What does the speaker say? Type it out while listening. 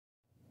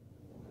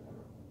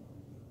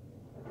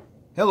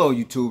Hello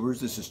YouTubers,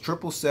 this is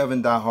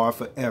 777 Die Hard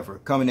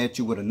Forever coming at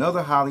you with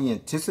another highly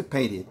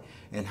anticipated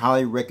and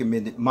highly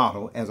recommended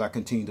model as I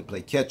continue to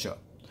play catch up.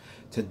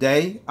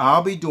 Today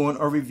I'll be doing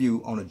a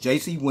review on a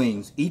JC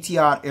Wings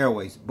Etihad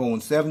Airways Boeing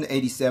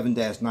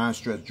 787-9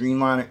 stretch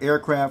Dreamliner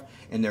aircraft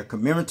and their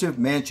commemorative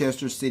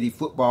Manchester City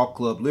Football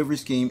Club livery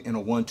scheme in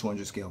a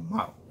 1/200 scale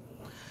model.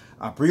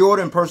 I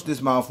pre-ordered and purchased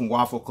this model from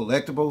Waffle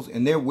Collectibles,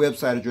 and their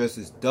website address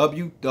is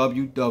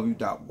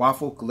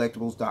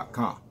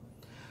www.wafflecollectibles.com.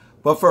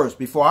 But first,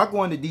 before I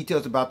go into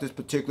details about this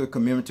particular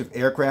commemorative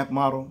aircraft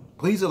model,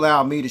 please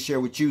allow me to share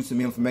with you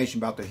some information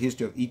about the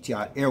history of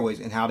Etihad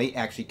Airways and how they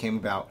actually came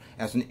about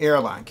as an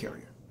airline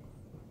carrier.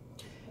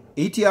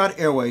 Etihad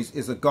Airways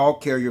is a Gulf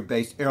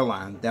carrier-based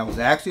airline that was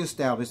actually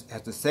established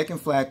as the second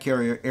flag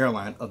carrier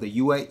airline of the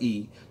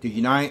UAE, the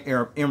United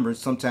Arab Emirates,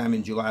 sometime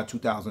in July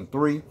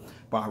 2003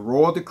 by a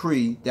royal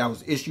decree that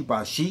was issued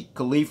by Sheikh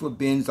Khalifa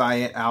bin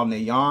Zayed Al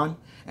Nahyan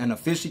and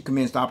officially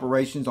commenced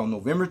operations on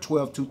November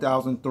 12,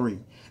 2003,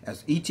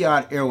 as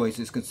Etihad Airways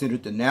is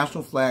considered the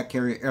national flag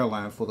carrier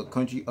airline for the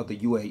country of the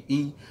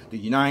UAE, the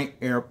United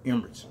Arab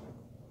Emirates.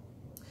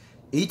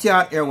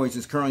 Etihad Airways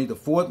is currently the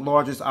fourth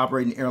largest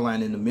operating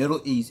airline in the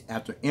Middle East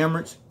after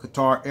Emirates,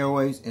 Qatar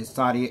Airways, and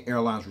Saudi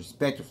Airlines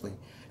respectively,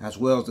 as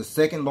well as the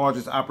second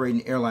largest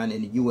operating airline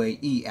in the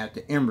UAE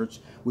after Emirates,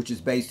 which is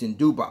based in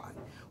Dubai,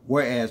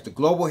 whereas the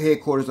global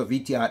headquarters of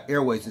Etihad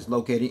Airways is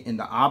located in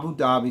the Abu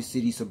Dhabi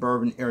city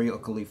suburban area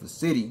of Khalifa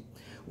City,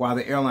 while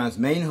the airline's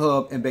main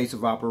hub and base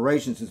of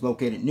operations is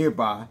located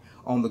nearby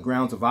on the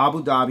grounds of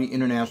Abu Dhabi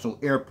International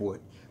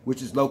Airport,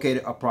 which is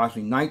located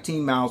approximately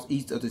 19 miles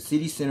east of the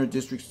city center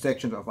district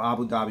section of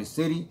Abu Dhabi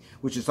City,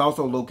 which is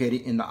also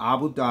located in the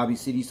Abu Dhabi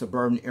city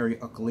suburban area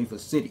of Khalifa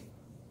City.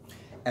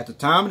 At the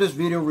time of this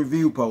video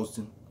review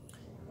posting,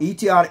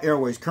 Etihad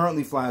Airways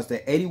currently flies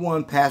to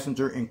 81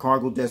 passenger and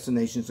cargo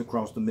destinations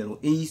across the Middle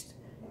East,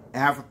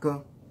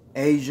 Africa,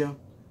 Asia,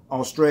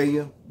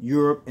 Australia,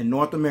 Europe, and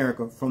North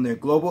America from their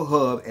global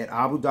hub at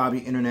Abu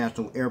Dhabi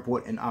International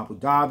Airport in Abu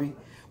Dhabi,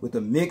 with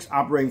a mixed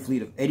operating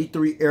fleet of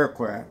 83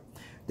 aircraft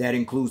that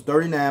includes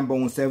 39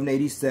 Boeing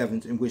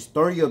 787s, in which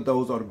 30 of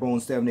those are the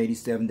Boeing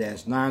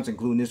 787-9s,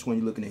 including this one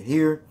you're looking at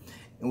here,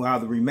 and while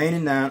the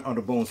remaining 9 are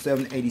the Boeing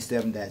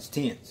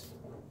 787-10s.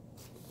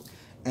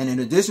 And in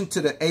addition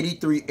to the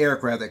 83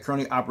 aircraft that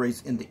currently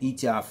operates in the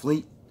Etihad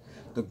fleet,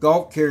 the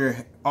Gulf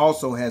carrier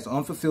also has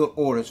unfulfilled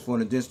orders for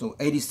an additional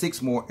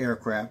 86 more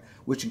aircraft,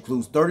 which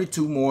includes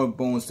 32 more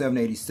Boeing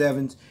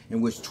 787s,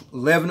 in which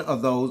 11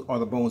 of those are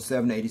the Boeing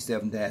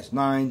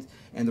 787-9s,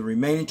 and the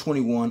remaining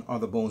 21 are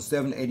the Boeing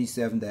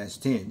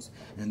 787-10s.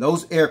 And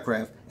those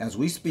aircraft, as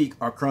we speak,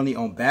 are currently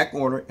on back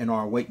order and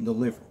are awaiting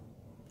delivery.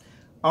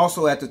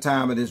 Also, at the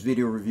time of this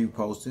video review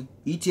posting,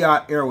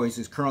 Etihad Airways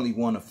is currently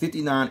one of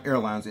 59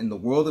 airlines in the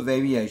world of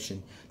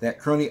aviation that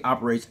currently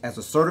operates as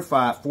a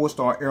certified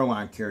 4-star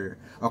airline carrier,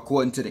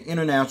 according to the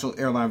international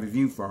airline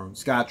review firm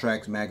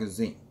Skytrax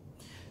magazine.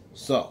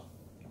 So,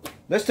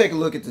 let's take a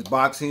look at this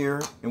box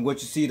here, and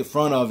what you see the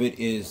front of it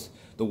is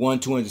the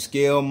 1/200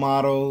 scale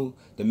model,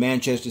 the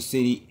Manchester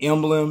City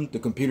emblem, the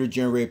computer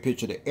generated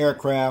picture of the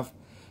aircraft,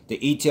 the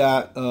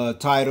Etihad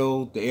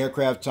title, the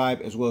aircraft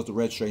type, as well as the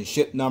registration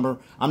ship number.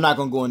 I'm not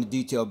going to go into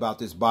detail about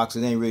this box.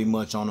 It ain't really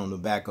much on the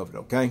back of it,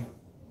 okay?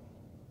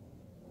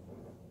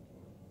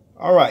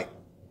 All right.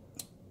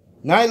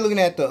 Now you're looking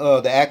at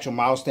the actual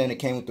model stand that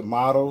came with the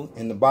model.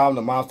 In the bottom of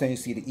the model stand, you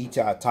see the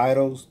Etihad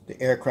titles,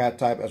 the aircraft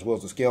type, as well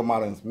as the scale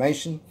model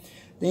information.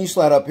 Then you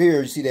slide up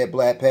here, you see that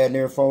black padding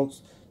there,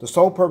 folks. The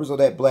sole purpose of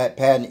that black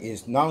padding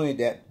is not only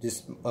that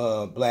this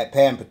black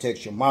padding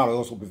protects your model, it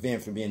also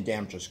prevents it from being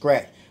damaged or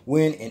scratched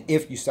when and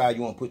if you decide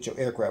you want to put your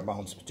aircraft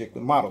on this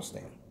particular model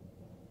stand.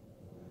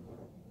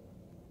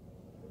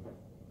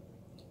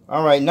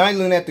 Alright, now you're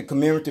looking at the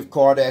commemorative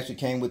card that actually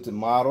came with the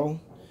model.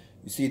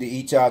 You see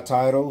the Etihad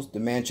titles, the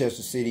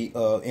Manchester City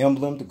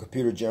emblem, the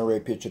computer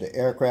generated picture of the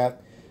aircraft,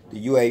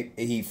 the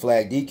UAE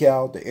flag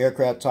decal, the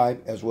aircraft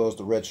type, as well as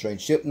the registration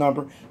ship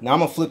number. Now I'm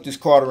gonna flip this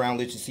card around,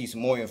 let you see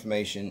some more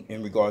information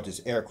in regard to this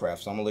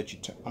aircraft. So I'm gonna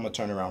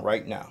turn it around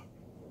right now.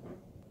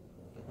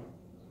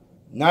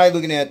 Now you're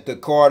looking at the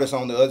card that's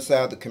on the other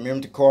side of the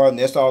commemorative card, and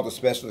that's all the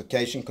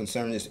specification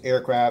concerning this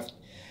aircraft,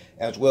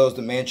 as well as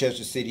the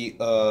Manchester City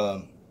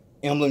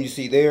emblem you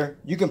see there.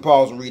 You can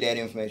pause and read that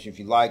information if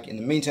you like. In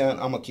the meantime,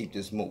 I'm gonna keep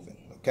this moving,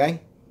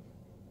 okay?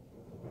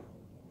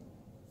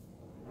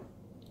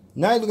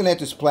 Now you're looking at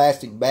this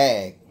plastic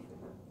bag,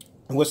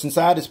 and what's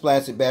inside this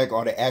plastic bag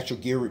are the actual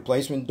gear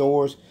replacement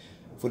doors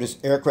for this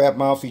aircraft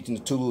model, featuring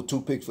the 2 little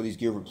toothpicks for these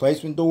gear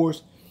replacement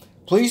doors.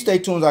 Please stay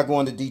tuned as I go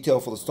into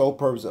detail for the sole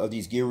purpose of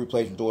these gear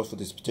replacement doors for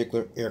this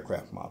particular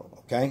aircraft model,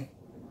 okay?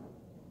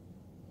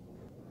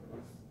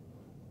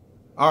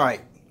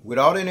 Alright, with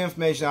all that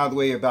information out of the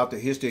way about the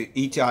history of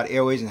Etihad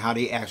Airways and how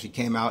they actually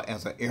came out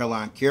as an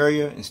airline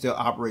carrier and still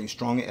operating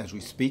strongly as we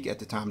speak at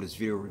the time of this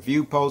video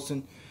review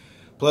posting,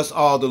 plus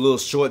all the little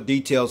short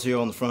details here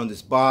on the front of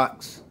this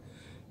box,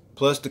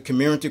 plus the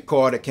commemorative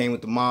card that came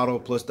with the model,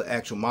 plus the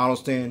actual model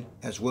stand,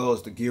 as well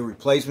as the gear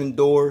replacement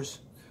doors,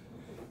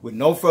 With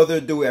no further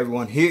ado,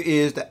 everyone, here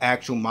is the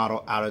actual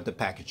model out of the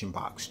packaging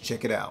box.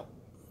 Check it out.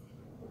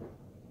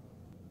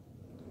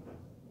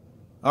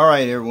 All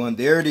right, everyone,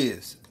 there it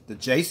is. The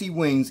J.C.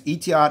 Wings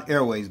Etihad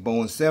Airways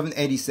Boeing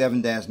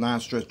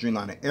 787-9 stretch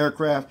Dreamliner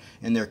aircraft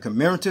and their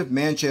commemorative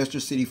Manchester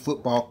City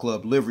Football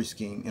Club livery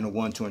scheme in a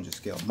 1/200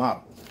 scale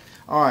model.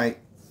 All right,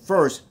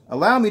 first,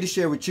 allow me to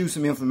share with you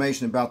some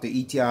information about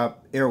the Etihad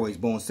Airways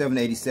Boeing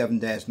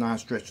 787-9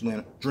 stretch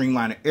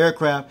Dreamliner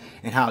aircraft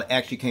and how it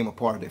actually came a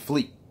part of their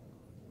fleet.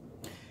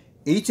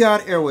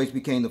 Etihad Airways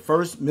became the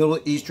first Middle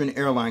Eastern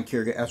airline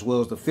carrier as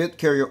well as the 5th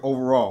carrier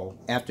overall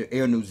after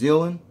Air New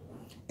Zealand,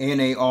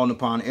 ANA All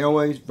Nippon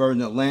Airways,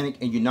 Virgin Atlantic,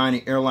 and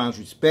United Airlines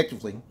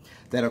respectively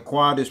that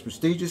acquired this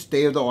prestigious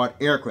state-of-the-art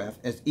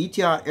aircraft as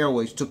Etihad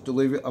Airways took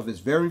delivery of its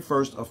very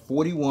first of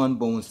 41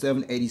 Boeing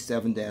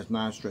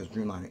 787-9 stretch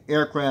Dreamliner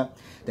aircraft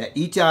that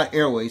Etihad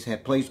Airways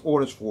had placed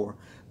orders for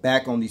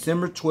back on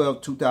December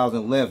 12,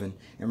 2011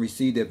 and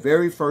received their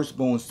very first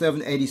Boeing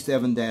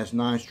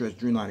 787-9 stretch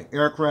Dreamliner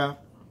aircraft,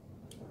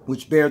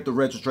 which bears the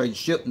registration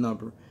ship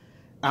number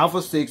Alpha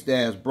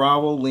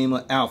 6-Bravo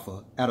Lima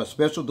Alpha at a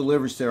special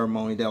delivery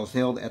ceremony that was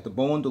held at the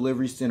Boeing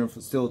Delivery Center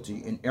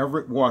facility in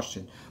Everett,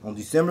 Washington on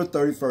December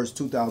 31st,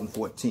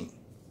 2014.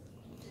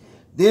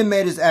 Then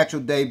made its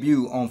actual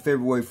debut on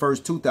February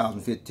 1st,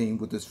 2015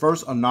 with its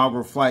first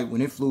inaugural flight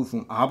when it flew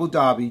from Abu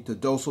Dhabi to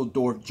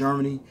Dusseldorf,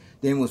 Germany.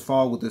 Then was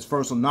followed with its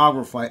first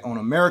inaugural flight on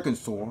American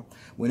soil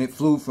when it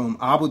flew from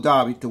Abu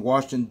Dhabi to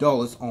Washington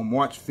Dulles on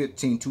March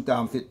 15,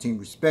 2015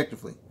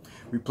 respectively,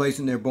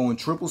 replacing their Boeing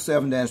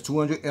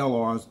 777-200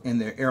 LRs and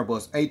their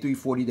Airbus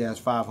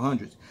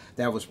A340-500s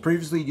that was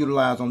previously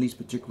utilized on these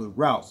particular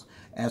routes,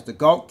 as the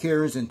Gulf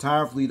carrier's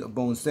entire fleet of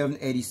Boeing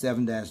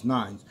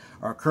 787-9s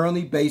are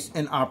currently based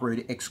and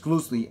operated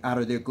exclusively out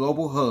of their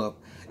global hub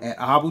at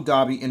Abu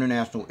Dhabi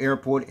International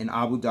Airport in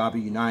Abu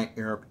Dhabi, United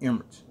Arab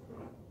Emirates.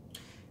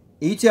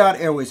 Etihad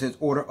Airways has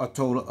ordered a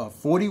total of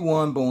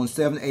 41 Boeing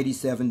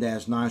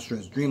 787-9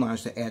 stretch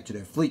Dreamliners to add to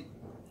their fleet,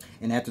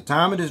 and at the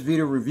time of this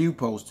video review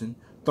posting,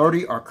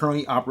 30 are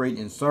currently operating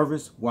in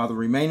service, while the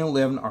remaining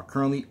 11 are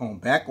currently on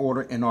back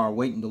order and are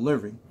awaiting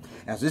delivery,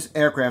 as this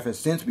aircraft has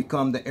since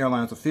become the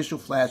airline's official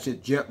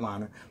flagship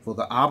jetliner for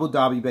the Abu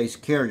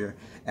Dhabi-based carrier,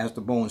 as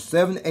the Boeing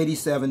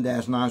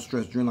 787-9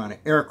 stretch Dreamliner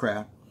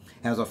aircraft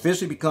has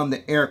officially become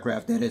the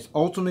aircraft that has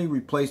ultimately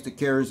replaced the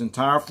carrier's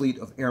entire fleet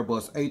of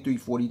Airbus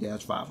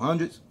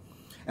A340-500s,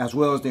 as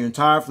well as their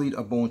entire fleet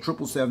of Boeing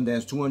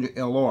 777-200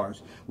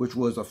 LRs, which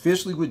was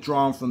officially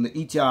withdrawn from the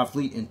Etihad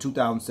fleet in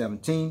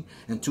 2017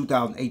 and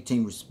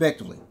 2018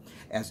 respectively,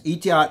 as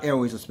Etihad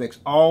Airways expects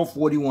all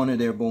 41 of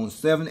their Boeing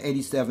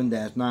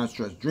 787-9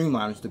 stretch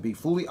Dreamliners to be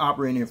fully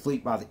operating their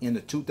fleet by the end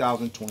of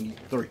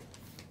 2023.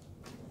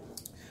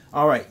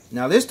 Alright,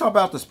 now let's talk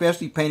about the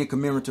specially painted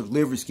commemorative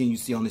livery scheme you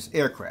see on this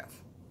aircraft.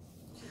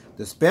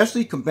 The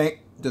specially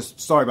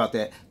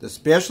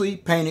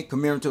painted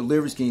commemorative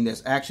livery scheme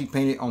that's actually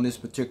painted on this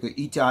particular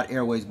Etihad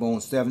Airways Boeing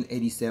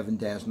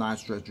 787-9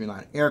 stretch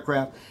Dreamliner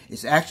aircraft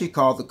is actually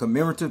called the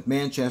Commemorative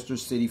Manchester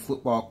City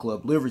Football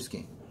Club livery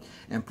scheme.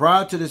 And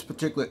prior to this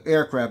particular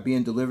aircraft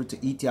being delivered to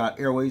Etihad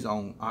Airways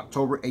on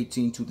October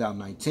 18,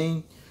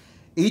 2019,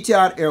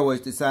 Etihad Airways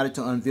decided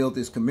to unveil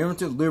this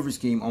commemorative livery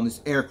scheme on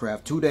this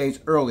aircraft 2 days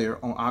earlier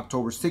on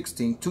October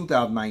 16,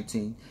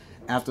 2019,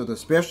 after the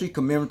specially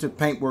commemorative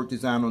paintwork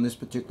design on this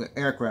particular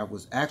aircraft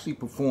was actually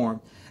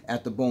performed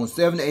at the Boeing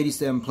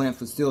 787 plant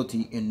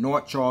facility in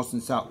North Charleston,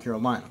 South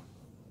Carolina.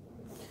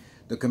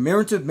 The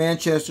commemorative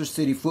Manchester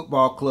City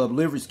Football Club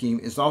livery scheme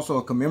is also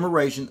a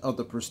commemoration of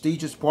the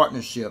prestigious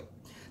partnership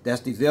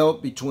that's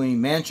developed between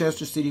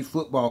Manchester City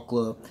Football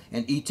Club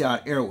and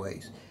Etihad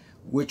Airways,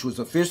 which was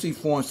officially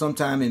formed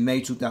sometime in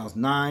May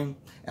 2009,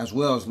 as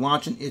well as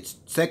launching its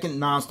second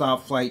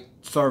nonstop flight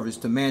service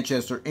to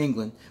Manchester,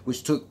 England,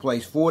 which took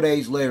place 4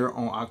 days later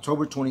on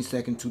October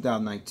 22,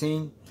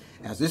 2019,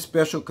 as this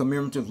special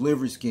commemorative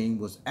livery scheme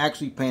was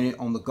actually painted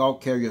on the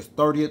Gulf carrier's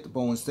 30th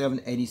Boeing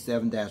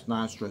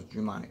 787-9 stretch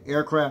Dreamliner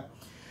aircraft,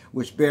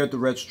 which bears the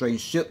registration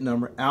ship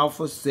number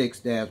Alpha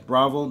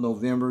 6-Bravo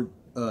November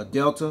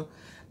Delta,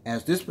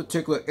 as this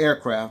particular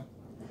aircraft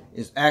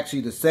is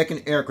actually the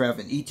second aircraft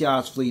in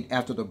Etihad's fleet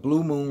after the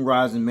Blue Moon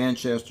Rising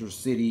Manchester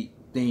City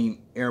themed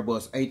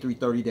Airbus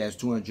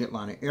A330-200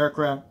 jetliner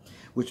aircraft,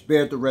 which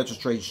bears the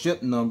registration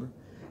ship number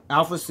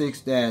Alpha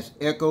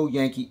 6-Echo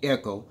Yankee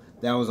Echo,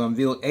 that was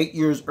unveiled 8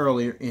 years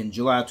earlier in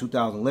July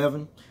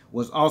 2011,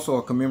 was also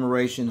a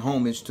commemoration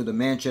homage to the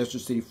Manchester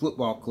City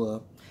Football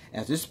Club,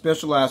 as this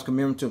specialized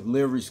commemorative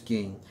livery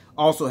scheme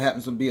also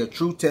happens to be a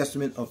true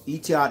testament of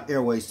Etihad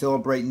Airways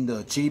celebrating the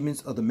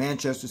achievements of the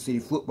Manchester City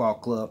Football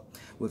Club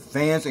with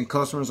fans and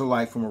customers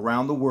alike from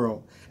around the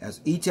world, as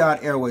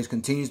Etihad Airways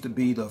continues to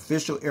be the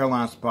official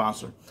airline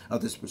sponsor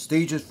of this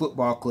prestigious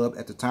football club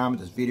at the time of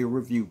this video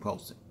review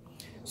posting.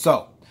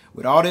 So,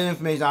 with all that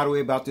information out of the way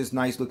about this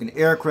nice looking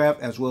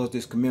aircraft as well as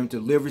this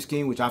commemorative livery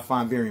scheme, which I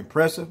find very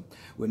impressive,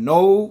 with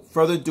no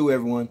further ado,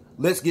 everyone,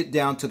 let's get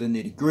down to the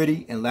nitty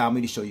gritty and allow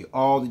me to show you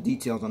all the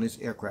details on this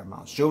aircraft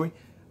model. Shall we?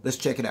 Let's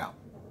check it out.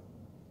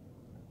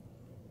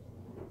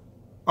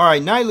 All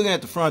right, now you're looking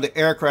at the front of the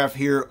aircraft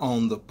here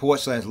on the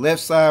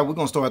port/left side. We're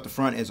going to start at the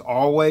front as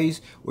always,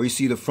 where you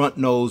see the front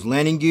nose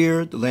landing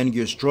gear, the landing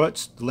gear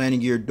struts, the landing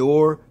gear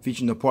door,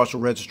 featuring the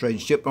partial registration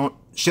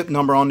ship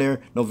number on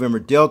there, November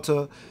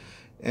Delta.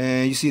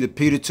 And you see the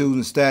pitot tubes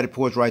and static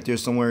ports right there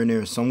somewhere in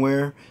there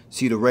somewhere.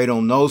 See the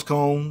radome nose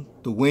cone,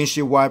 the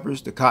windshield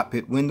wipers, the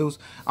cockpit windows.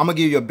 I'm going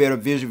to give you a better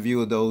visual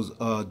view of those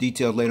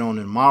details later on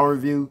in my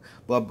review.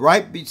 But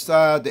right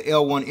beside the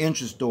L1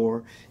 entrance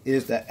door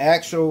is the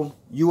actual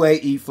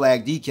UAE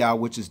flag decal,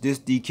 which is this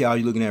decal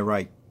you're looking at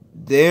right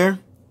there.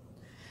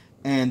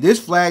 And this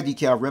flag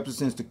decal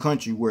represents the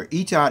country where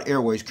Etihad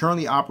Airways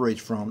currently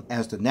operates from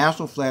as the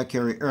national flag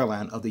carrier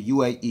airline of the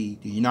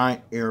UAE, the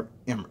United Arab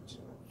Emirates.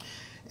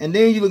 And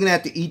then you're looking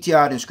at the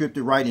Etihad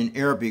inscripted right in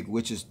Arabic,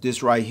 which is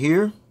this right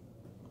here.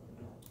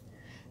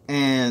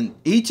 And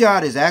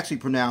Etihad is actually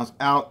pronounced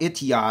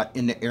Al-Etihad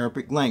in the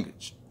Arabic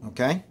language.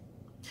 Okay?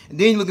 And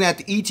then you're looking at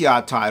the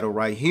Etihad title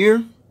right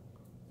here.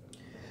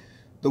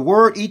 The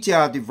word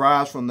Etihad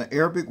derives from the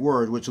Arabic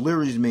word, which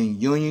literally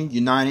means union,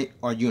 united,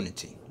 or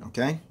unity.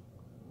 Okay?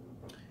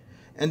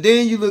 And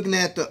then you're looking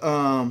at the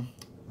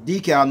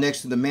decal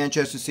next to the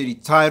Manchester City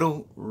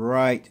title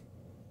right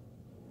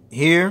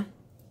here.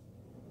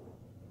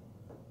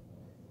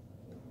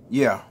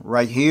 Yeah,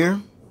 right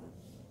here.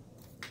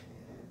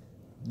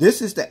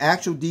 This is the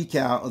actual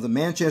decal of the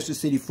Manchester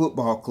City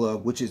Football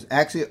Club, which is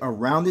actually a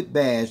rounded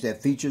badge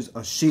that features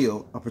a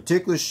shield, a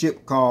particular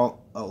ship called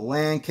a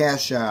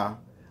Lancashire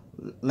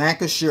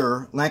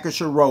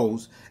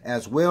Rose,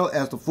 as well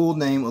as the full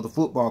name of the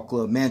football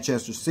club,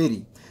 Manchester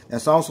City.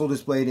 That's also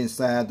displayed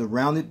inside the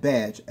rounded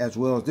badge, as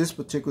well as this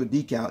particular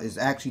decal is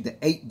actually the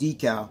 8th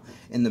decal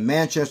in the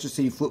Manchester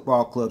City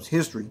Football Club's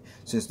history,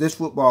 since this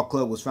football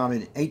club was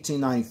founded in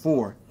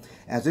 1894.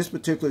 As this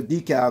particular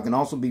decal can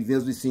also be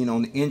visibly seen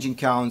on the engine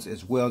cowlings,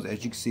 as well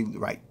as you can see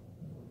right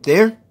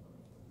there.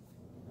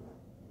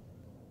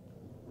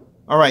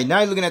 Alright, now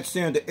you're looking at the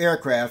center of the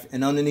aircraft,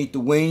 and underneath the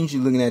wings,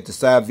 you're looking at the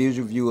side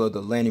visual view of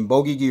the landing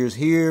bogey gears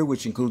here,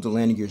 which includes the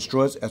landing gear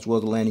struts, as well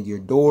as the landing gear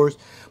doors.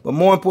 But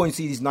more important,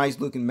 you see these nice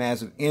looking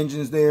massive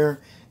engines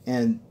there,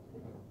 and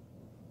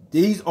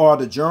these are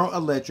the General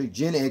Electric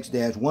Gen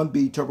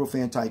X-1B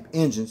turbofan type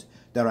engines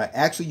that are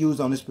actually used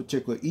on this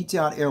particular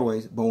Etihad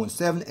Airways Boeing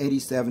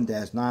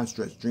 787-9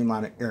 stretch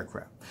Dreamliner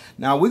aircraft.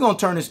 Now we're going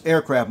to turn this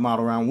aircraft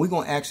model around. We're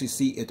going to actually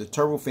see if the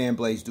turbofan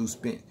blades do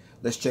spin.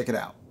 Let's check it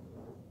out.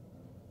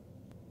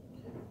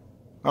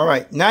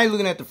 Alright, now you're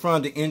looking at the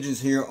front of the engines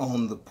here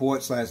on the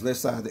port/left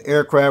side of the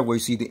aircraft, where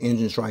you see the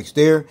engine strikes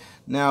there.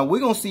 Now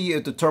we're going to see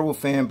if the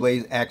turbofan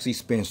blades actually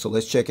spin, so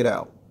let's check it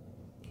out.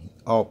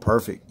 Oh,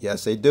 perfect.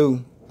 Yes, they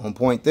do. On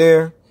point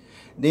there.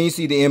 Then you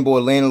see the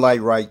inboard landing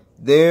light right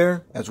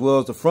there, as well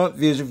as the front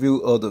visual view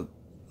of the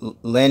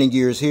landing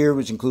gears here,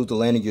 which includes the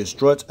landing gear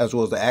struts, as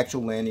well as the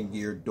actual landing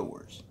gear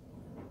doors.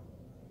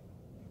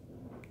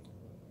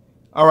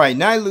 Alright,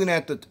 now you're looking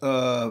at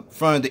the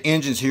front of the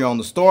engines here on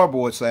the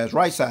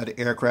starboard/right side of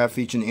the aircraft,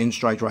 featuring the engine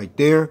strikes right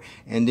there.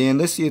 And then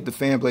let's see if the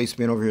fan blades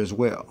spin over here as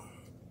well.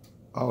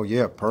 Oh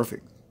yeah,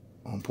 perfect.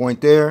 On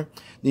point there.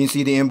 Then you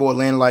see the inboard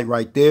landing light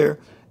right there,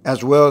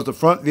 as well as the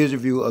front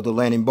visual view of the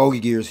landing bogey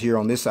gears here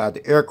on this side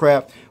of the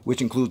aircraft,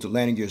 which includes the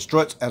landing gear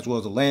struts, as well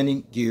as the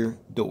landing gear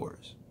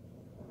doors.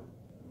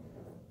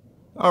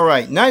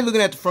 Alright, now you're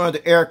looking at the front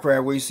of the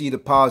aircraft, where you see the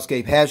pilot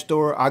escape hatch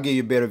door. I'll give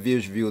you a better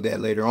visual view of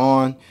that later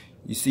on.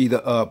 You see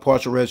the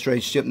partial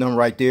registration ship number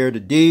right there, the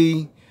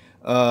D,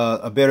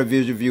 a better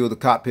visual view of the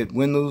cockpit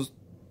windows,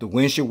 the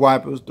windshield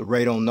wipers, the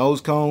radome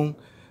nose cone,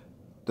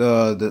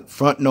 the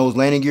front nose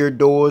landing gear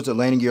doors, the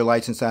landing gear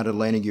lights inside of the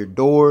landing gear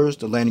doors,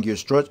 the landing gear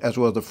struts, as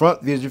well as the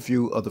front visual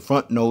view of the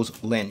front nose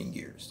landing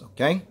gears.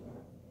 Okay.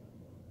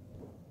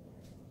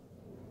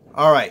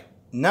 All right.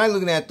 Now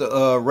looking at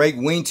the rake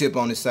wingtip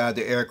on the side of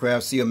the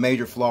aircraft, see a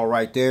major flaw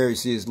right there. You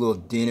see this little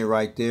dented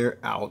right there.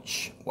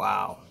 Ouch.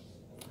 Wow.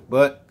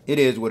 But it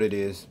is what it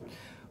is.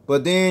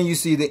 But then you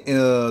see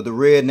the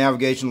red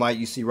navigation light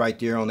you see right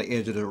there on the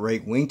edge of the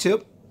rake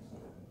wingtip.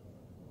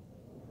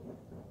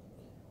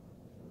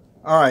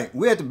 Alright,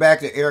 we're at the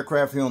back of the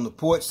aircraft here on the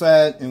port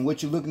side, and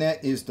what you're looking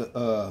at is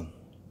the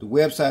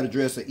website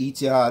address of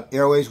Etihad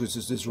Airways, which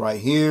is this right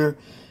here.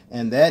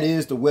 And that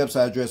is the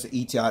website address of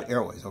Etihad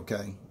Airways,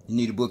 okay? You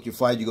need to book your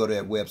flight, you go to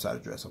that website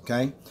address,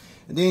 okay?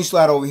 And then you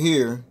slide over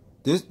here.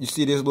 You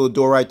see this little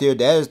door right there?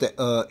 That is the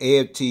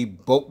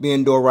AFT boat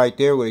bin door right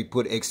there, where they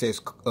put excess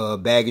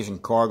baggage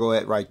and cargo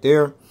at right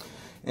there.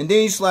 And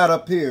then you slide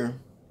up here.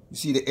 You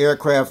see the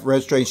aircraft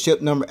registration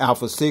ship number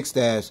Alpha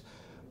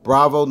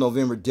 6-Bravo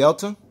November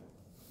Delta.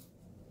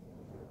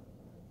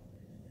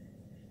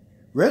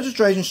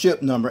 Registration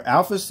ship number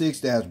Alpha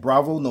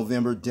 6-Bravo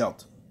November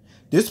Delta.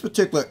 This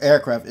particular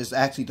aircraft is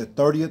actually the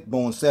 30th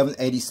Boeing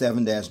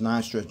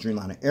 787-9 stretch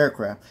Dreamliner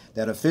aircraft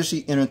that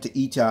officially entered the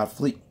Etihad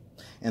fleet.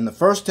 And the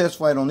first test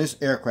flight on this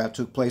aircraft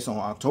took place on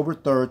October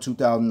 3rd,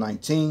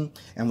 2019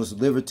 and was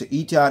delivered to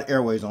Etihad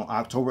Airways on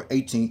October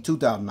 18,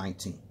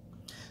 2019.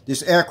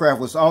 This aircraft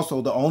was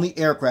also the only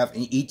aircraft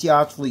in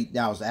Etihad's fleet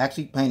that was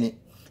actually painted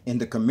in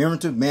the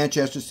commemorative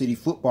Manchester City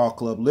Football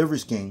Club livery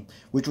scheme,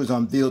 which was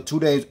unveiled 2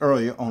 days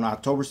earlier on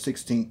October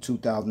 16,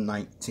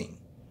 2019.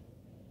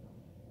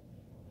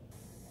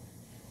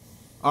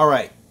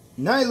 Alright,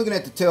 now you're looking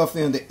at the tail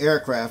fin of the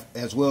aircraft,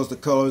 as well as the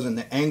colors and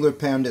the angular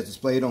pattern that's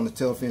displayed on the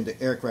tail fin of the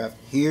aircraft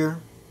here.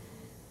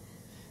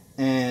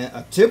 And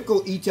a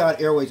typical Etihad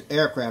Airways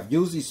aircraft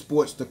usually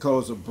sports the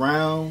colors of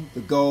brown, the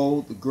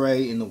gold, the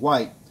gray, and the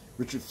white,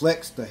 which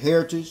reflects the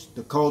heritage,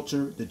 the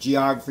culture, the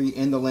geography,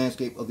 and the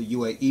landscape of the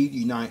UAE, the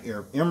United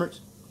Arab Emirates.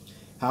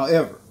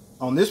 However,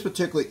 on this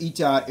particular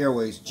Etihad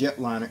Airways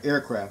jetliner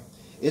aircraft,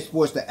 it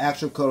sports the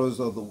actual colors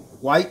of the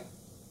white,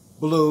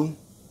 blue,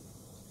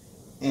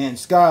 and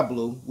sky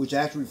blue, which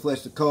actually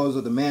reflects the colors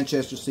of the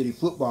Manchester City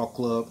Football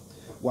Club,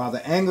 while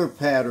the angular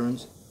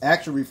patterns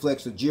actually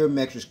reflects the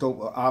geometric scope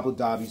of Abu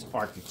Dhabi's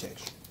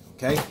architecture.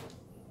 Okay?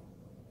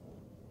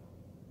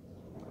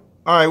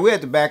 Alright, we're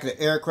at the back of the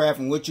aircraft,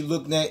 and what you're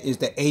looking at is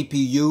the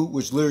APU,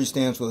 which literally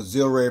stands for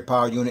Auxiliary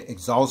Power Unit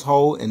Exhaust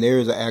Hole, and there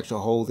is an actual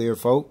hole there,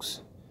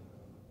 folks.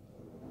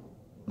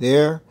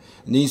 There.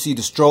 And then you see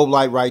the strobe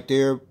light right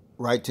there,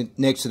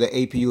 next to the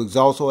APU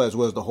exhaust hole, as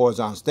well as the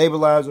horizontal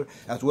stabilizer,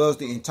 as well as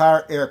the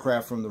entire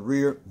aircraft from the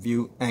rear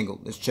view angle.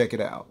 Let's check it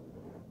out.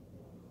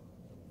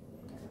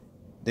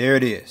 There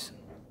it is.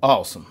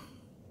 Awesome.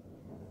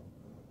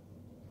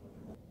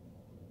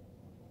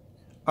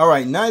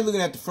 Alright, now you're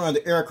looking at the front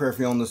of the aircraft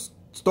here on the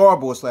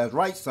starboard /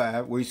 right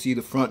side, where you see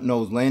the front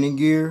nose landing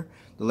gear,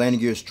 the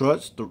landing gear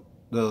struts,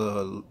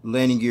 the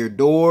landing gear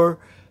door,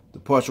 the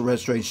partial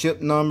registration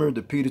ship number,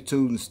 the P2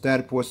 and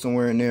static port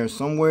somewhere in there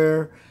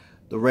somewhere,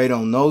 the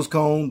radon nose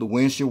cone, the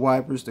windshield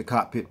wipers, the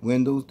cockpit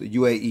windows, the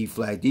UAE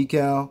flag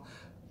decal,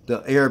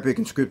 the Arabic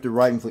inscripted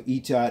writing for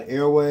Etihad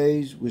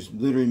Airways, which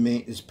literally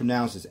is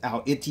pronounced as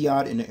Al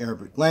Etihad in the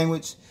Arabic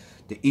language,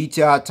 the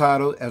Etihad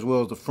title, as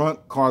well as the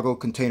front cargo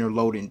container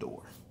loading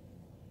door.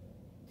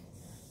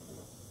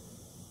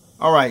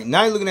 Alright,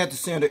 now you're looking at the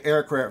center of the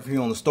aircraft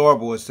here on the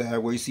starboard side,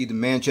 where you see the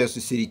Manchester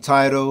City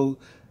title,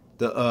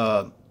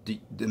 the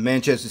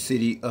Manchester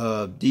City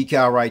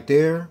decal right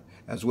there,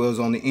 as well as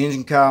on the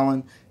engine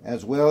cowling,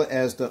 as well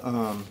as the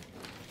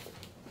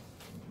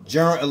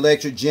General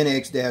Electric Gen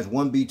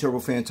X-1B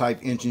turbofan type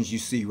engines you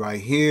see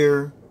right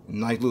here.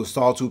 Nice little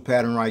sawtooth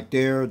pattern right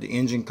there, the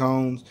engine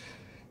cones,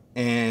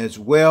 as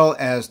well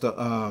as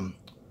the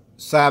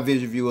side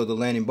vision view of the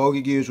landing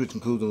bogey gears, which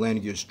include the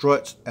landing gear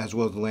struts, as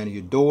well as the landing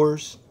gear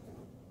doors.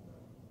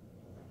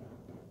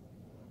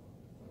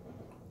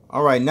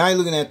 Alright, now you're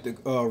looking at the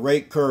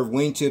rake curve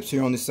wingtips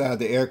here on the side of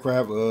the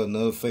aircraft,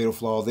 another fatal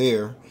flaw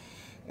there,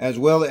 as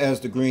well as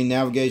the green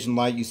navigation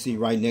light you see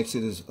right next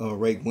to this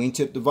rake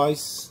wingtip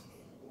device.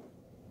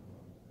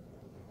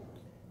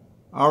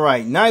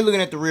 Alright, now you're looking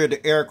at the rear of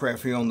the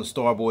aircraft here on the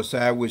starboard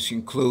side, which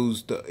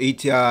includes the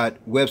Etihad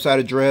website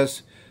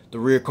address, the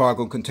rear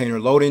cargo container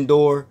loading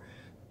door,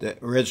 the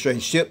registration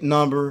ship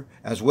number,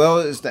 as well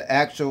as the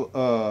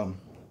actual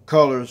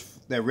colors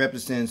that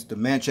represents the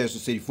Manchester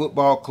City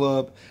Football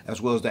Club,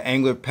 as well as the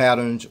angular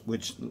patterns,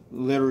 which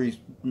literally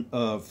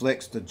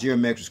reflects the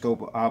geometric scope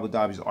of Abu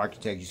Dhabi's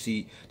architecture you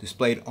see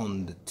displayed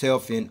on the tail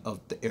fin of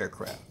the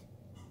aircraft.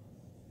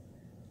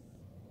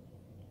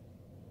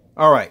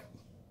 Alright,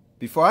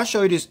 before I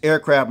show you this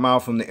aircraft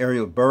model from the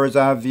aerial bird's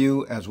eye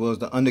view, as well as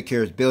the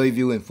undercarriage belly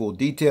view in full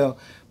detail,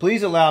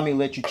 please allow me to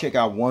let you check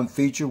out one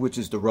feature, which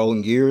is the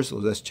rolling gears. So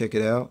let's check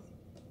it out.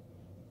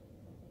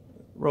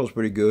 Rolls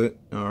pretty good.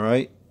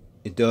 Alright.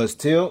 It does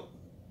tilt,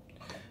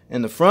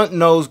 and the front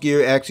nose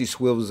gear actually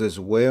swivels as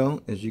well,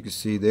 as you can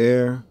see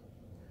there.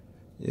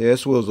 Yeah, it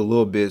swivels a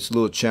little bit. It's a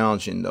little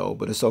challenging though,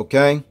 but it's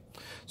okay.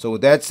 So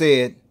with that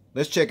said,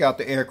 let's check out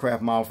the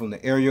aircraft model from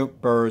the aerial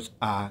bird's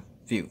eye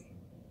view.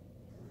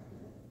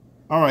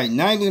 Alright,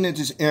 now you're looking at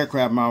this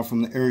aircraft model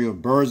from the aerial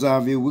bird's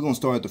eye view. We're going to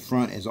start at the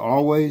front as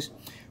always,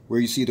 where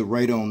you see the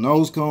radon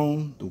nose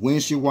cone, the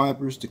windshield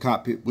wipers, the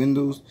cockpit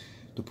windows,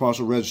 the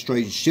partial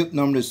registration ship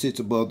number that sits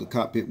above the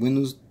cockpit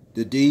windows,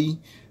 the D.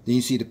 Then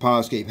you see the power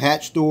escape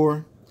hatch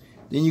door.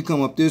 Then you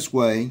come up this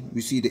way, you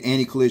see the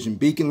anti-collision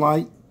beacon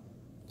light,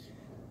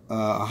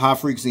 a high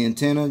frequency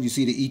antenna. You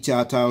see the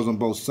Etihad towers on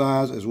both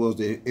sides, as well as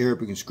the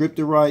Arabic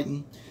inscripted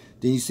writing.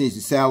 Then you see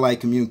the satellite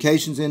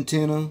communications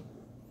antenna,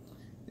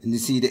 and you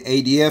see the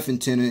ADF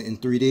antenna in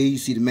 3D. You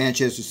see the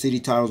Manchester City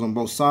titles on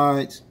both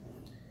sides.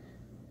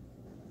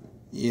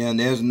 Yeah, and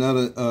there's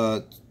another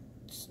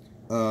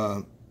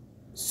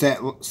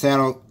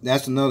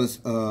that's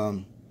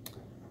another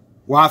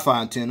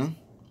Wi-Fi antenna,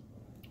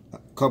 a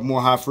couple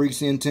more high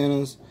frequency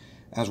antennas,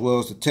 as well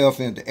as the tail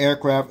fin of the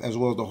aircraft, as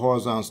well as the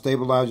horizontal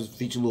stabilizers,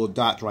 feature little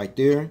dots right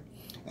there,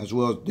 as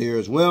well as there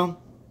as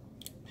well.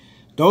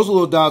 Those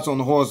little dots on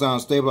the horizontal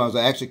stabilizers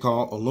are actually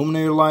called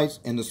illuminator lights,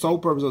 and the sole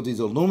purpose of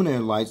these illuminator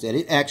lights is that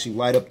it actually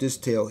light up this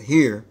tail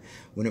here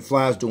when it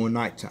flies during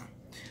nighttime.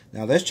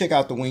 Now let's check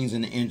out the wings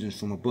and the engines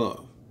from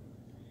above.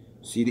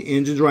 See the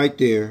engines right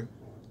there,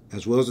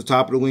 as well as the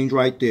top of the wings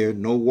right there.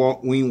 No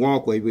wing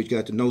walkway, but you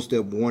got the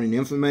no-step warning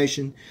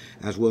information,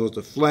 as well as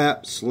the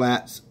flaps,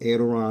 slats,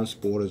 ailerons,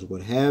 spoilers,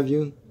 what have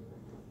you.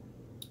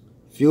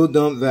 Fuel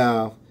dump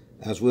valve,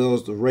 as well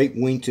as the rate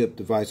wingtip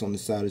device on the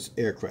side of this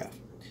aircraft.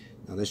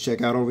 Now let's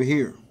check out over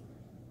here.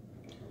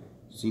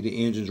 See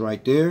the engines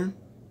right there.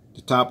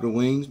 The top of the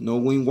wings, no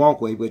wing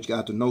walkway, but you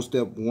got the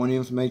no-step warning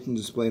information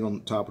displayed on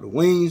the top of the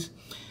wings,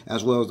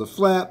 as well as the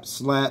flaps,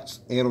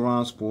 slats,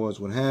 aileron spoilers,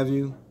 what have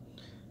you.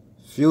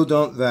 Fuel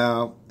dump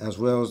valve, as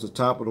well as the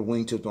top of the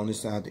wingtips on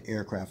this side of the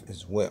aircraft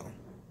as well.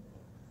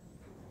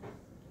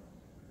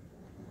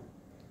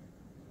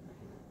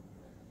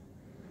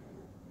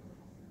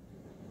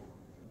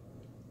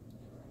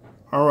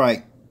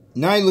 Alright,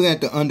 now you're looking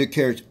at the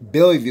undercarriage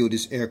belly view of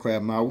this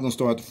aircraft model. We're going to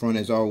start at the front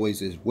as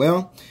always as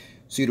well.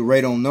 See the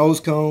radon nose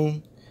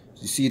cone.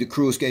 You see the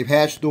crew escape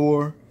hatch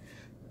door,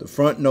 the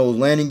front nose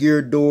landing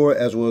gear door,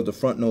 as well as the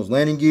front nose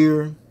landing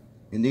gear.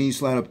 And then you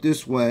slide up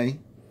this way.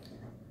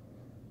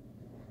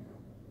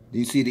 Then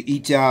you see the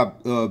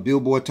Etihad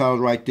billboard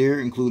titles right there,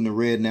 including the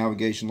red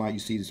navigation light you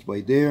see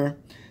displayed there.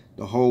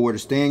 The hole where the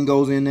stand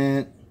goes in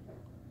at.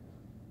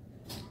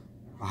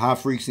 A high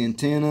frequency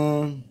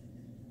antenna.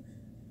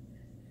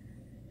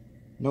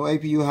 No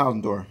APU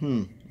housing door.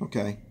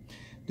 Okay.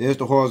 There's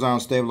the horizontal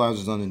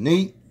stabilizers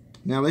underneath.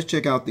 Now let's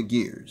check out the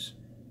gears.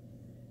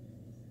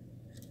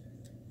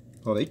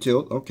 Oh, they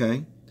tilt.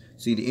 Okay.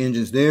 See the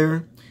engines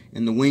there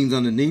and the wings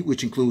underneath,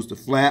 which includes the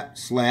flap,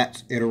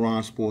 slats,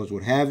 aileron spoilers,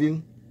 what have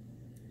you.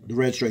 The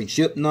registration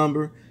ship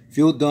number,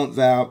 fuel dump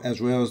valve, as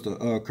well as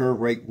the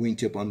curve rate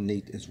wingtip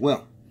underneath as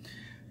well.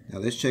 Now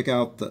let's check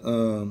out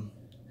the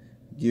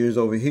gears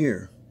over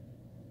here.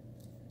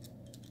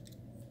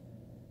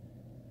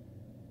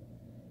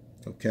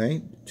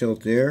 Okay,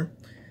 tilt there.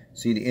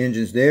 See the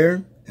engines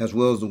there, as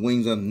well as the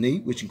wings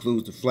underneath, which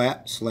includes the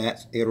flap,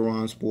 slats,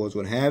 aileron spoilers,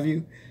 what have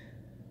you.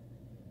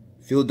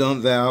 Fuel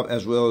dump valve,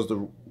 as well as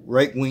the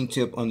rate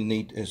wingtip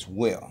underneath as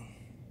well.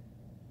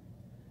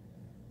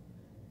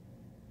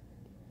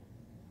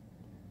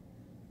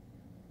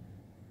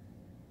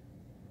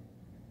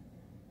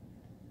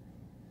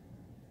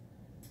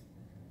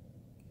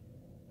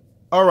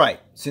 Alright,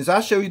 since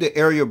I show you the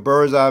aerial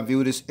bird's eye view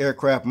of this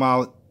aircraft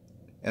model,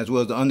 as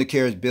well as the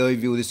undercarriage belly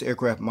view of this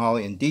aircraft model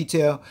in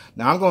detail.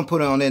 Now I'm going to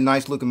put it on that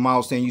nice looking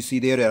model stand you see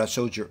there that I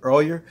showed you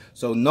earlier.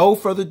 So no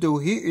further ado,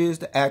 here is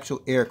the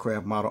actual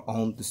aircraft model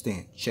on the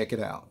stand. Check it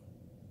out.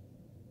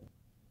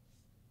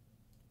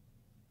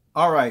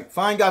 Alright,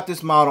 finally got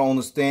this model on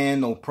the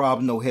stand, no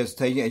problem, no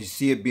hesitation. As you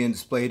see it being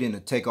displayed in the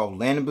takeoff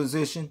landing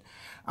position.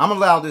 I'm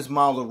going to allow this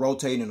model to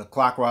rotate in a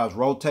clockwise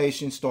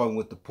rotation, starting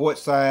with the port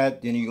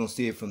side. Then you're going to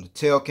see it from the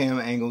tail cam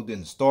angle,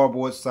 then the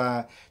starboard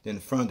side, then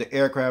the front of the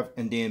aircraft,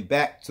 and then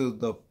back to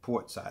the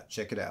port side.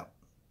 Check it out.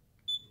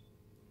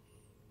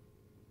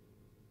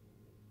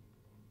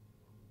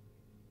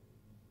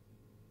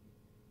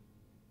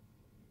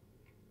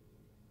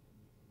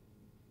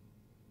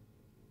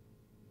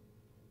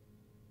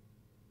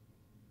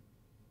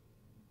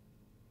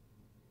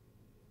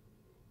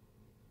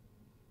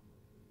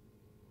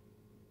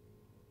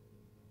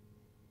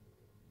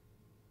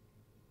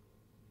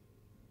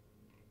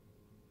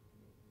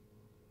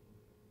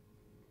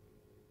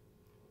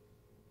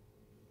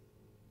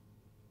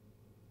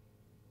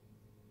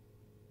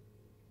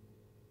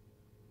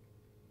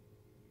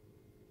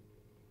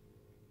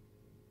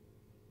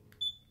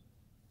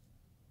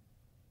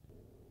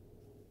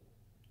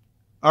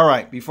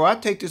 Alright, before I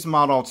take this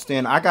model off the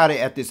stand, I got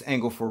it at this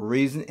angle for a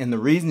reason. And the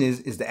reason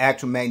is the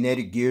actual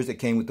magnetic gears that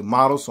came with the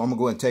model. So I'm going to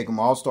go ahead and take them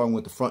all, starting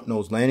with the front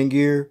nose landing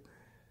gear.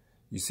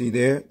 You see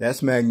there,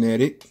 that's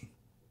magnetic.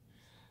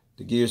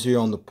 The gears here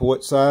on the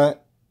port side,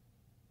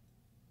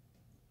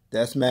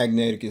 that's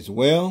magnetic as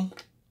well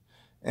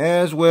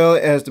as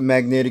the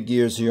magnetic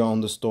gears here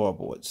on the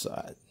starboard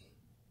side.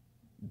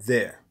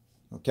 There,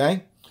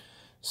 okay?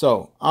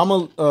 So I'm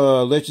going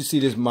to let you see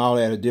this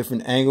model at a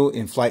different angle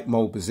in flight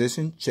mode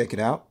position. Check it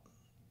out.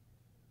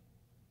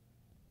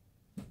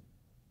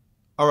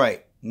 All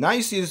right, now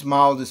you see this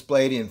model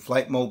displayed in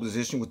flight mode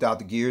position without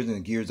the gears and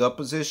the gears up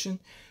position.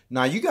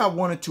 Now you got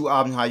one or two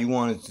options how you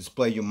want to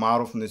display your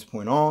model from this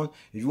point on.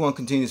 If you want to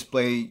continue to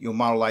display your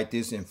model like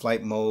this in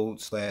flight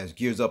mode /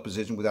 gears up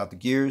position without the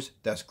gears,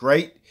 that's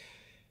great.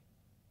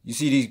 You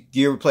see these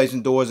gear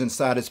replacement doors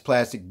inside this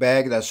plastic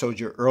bag that I showed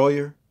you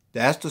earlier.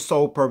 That's the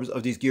sole purpose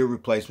of these gear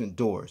replacement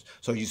doors.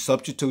 So you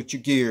substitute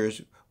your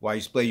gears while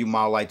you display your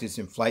model like this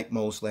in flight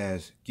mode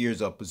 /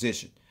 gears up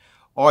position.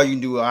 Or you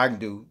can do what I can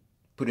do,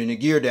 put it in a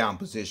gear down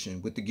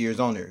position with the gears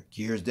on there.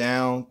 Gears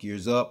down,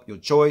 gears up, your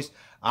choice.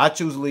 I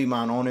choose to leave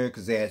mine on there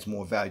because it adds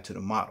more value to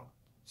the model.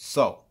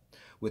 So,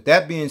 with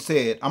that being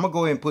said, I'm going to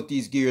go ahead and put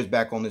these gears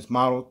back on this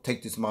model,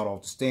 take this model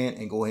off the stand,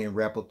 and go ahead and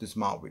wrap up this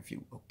model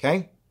review,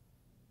 okay?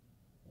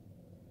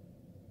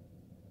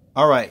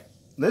 Alright,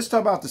 let's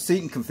talk about the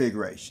seating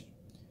configuration.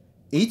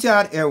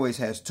 Etihad Airways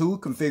has two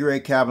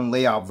configurated cabin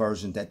layout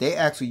versions that they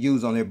actually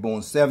use on their Boeing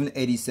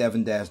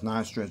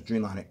 787-9 stretch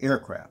Dreamliner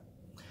aircraft.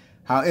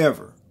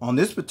 However, on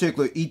this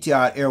particular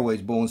Etihad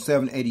Airways Boeing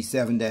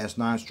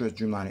 787-9 stretch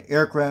Dreamliner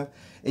aircraft,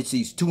 it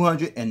seats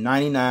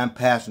 299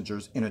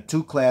 passengers in a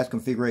two-class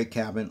configurated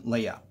cabin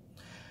layout.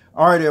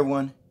 Alright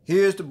everyone,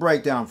 here's the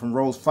breakdown from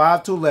rows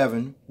 5 to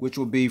 11, which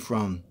will be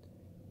from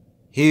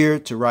here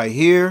to right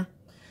here.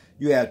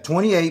 You have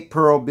 28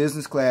 Pearl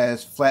business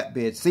class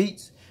flatbed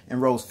seats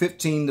and rows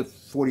 15 to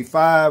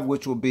 45,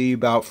 which will be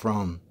about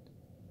from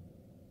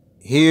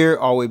here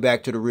all the way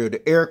back to the rear of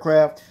the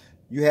aircraft.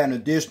 You had an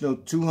additional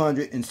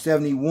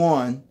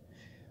 271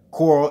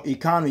 Coral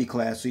economy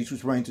class seats,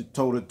 which brings a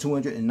total of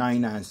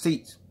 299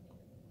 seats.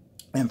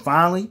 And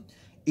finally,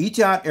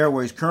 Etihad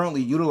Airways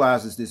currently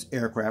utilizes this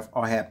aircraft,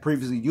 or had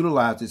previously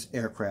utilized this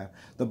aircraft,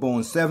 the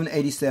Boeing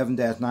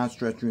 787-9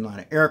 stretch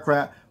Dreamliner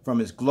aircraft, from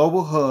its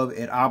global hub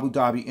at Abu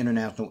Dhabi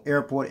International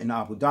Airport in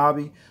Abu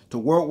Dhabi to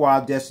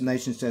worldwide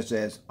destinations such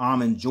as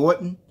Amman,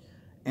 Jordan,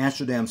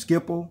 Amsterdam,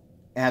 Schiphol,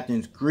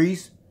 Athens,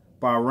 Greece,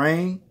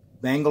 Bahrain,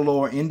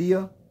 Bangalore,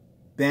 India,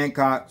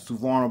 Bangkok,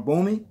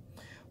 Suvarnabhumi,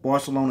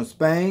 Barcelona,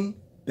 Spain,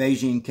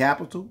 Beijing,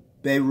 capital,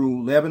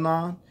 Beirut,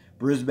 Lebanon,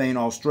 Brisbane,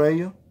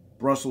 Australia,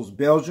 Brussels,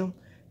 Belgium,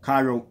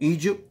 Cairo,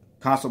 Egypt,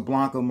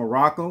 Casablanca,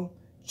 Morocco,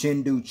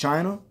 Chengdu,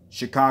 China,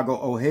 Chicago,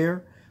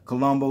 O'Hare,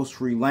 Colombo,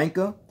 Sri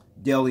Lanka,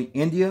 Delhi,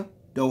 India,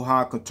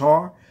 Doha,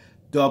 Qatar,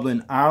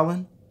 Dublin,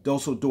 Ireland,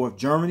 Dusseldorf,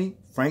 Germany,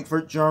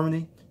 Frankfurt,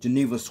 Germany,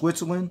 Geneva,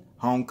 Switzerland,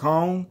 Hong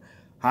Kong,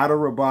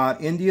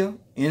 Hyderabad, India,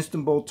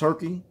 Istanbul,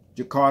 Turkey,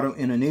 Jakarta,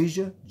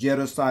 Indonesia,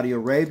 Jeddah, Saudi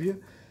Arabia,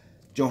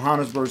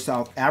 Johannesburg,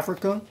 South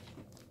Africa,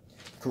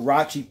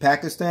 Karachi,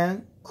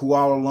 Pakistan,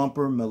 Kuala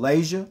Lumpur,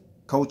 Malaysia,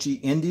 Kochi,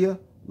 India,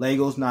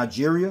 Lagos,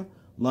 Nigeria,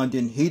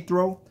 London,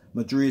 Heathrow,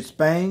 Madrid,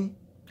 Spain,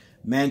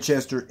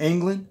 Manchester,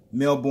 England,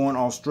 Melbourne,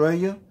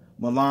 Australia,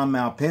 Milan,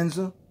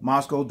 Malpensa,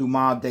 Moscow,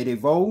 Dumas,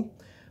 Dedevo,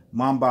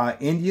 Mumbai,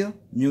 India,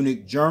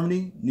 Munich,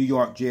 Germany, New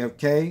York,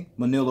 JFK,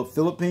 Manila,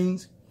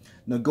 Philippines,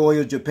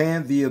 Nagoya,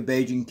 Japan via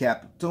Beijing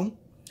capital,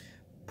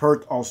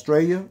 Perth,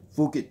 Australia,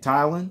 Phuket,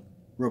 Thailand,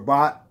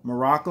 Rabat,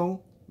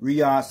 Morocco,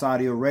 Riyadh,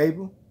 Saudi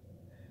Arabia,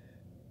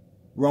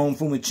 Rome,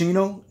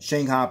 Fiumicino,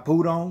 Shanghai,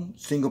 Pudong,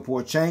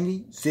 Singapore,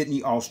 Changi,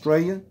 Sydney,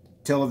 Australia,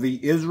 Tel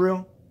Aviv,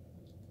 Israel,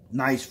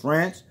 Nice,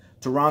 France,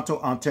 Toronto,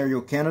 Ontario,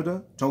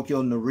 Canada,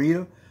 Tokyo,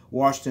 Narita,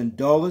 Washington,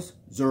 Dulles,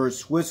 Zurich,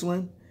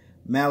 Switzerland,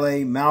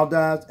 Malé,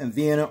 Maldives, and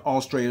Vienna,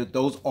 Australia.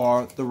 Those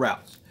are the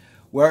routes.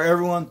 Well,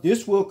 everyone,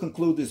 this will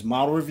conclude this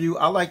model review.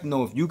 I'd like to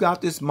know if you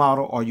got this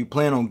model or you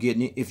plan on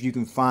getting it, if you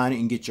can find it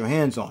and get your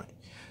hands on it.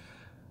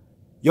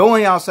 Your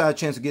only outside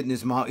chance of getting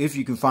this model, if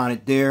you can find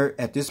it there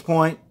at this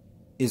point,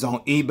 is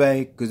on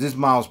eBay, because this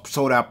model's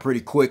sold out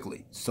pretty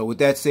quickly. So with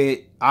that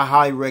said, I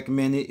highly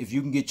recommend it. If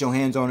you can get your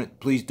hands on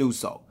it, please do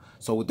so.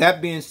 So with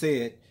that being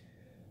said,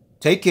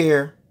 take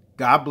care.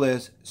 God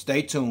bless.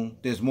 Stay tuned.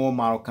 There's more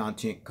model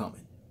content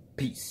coming.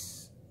 Peace.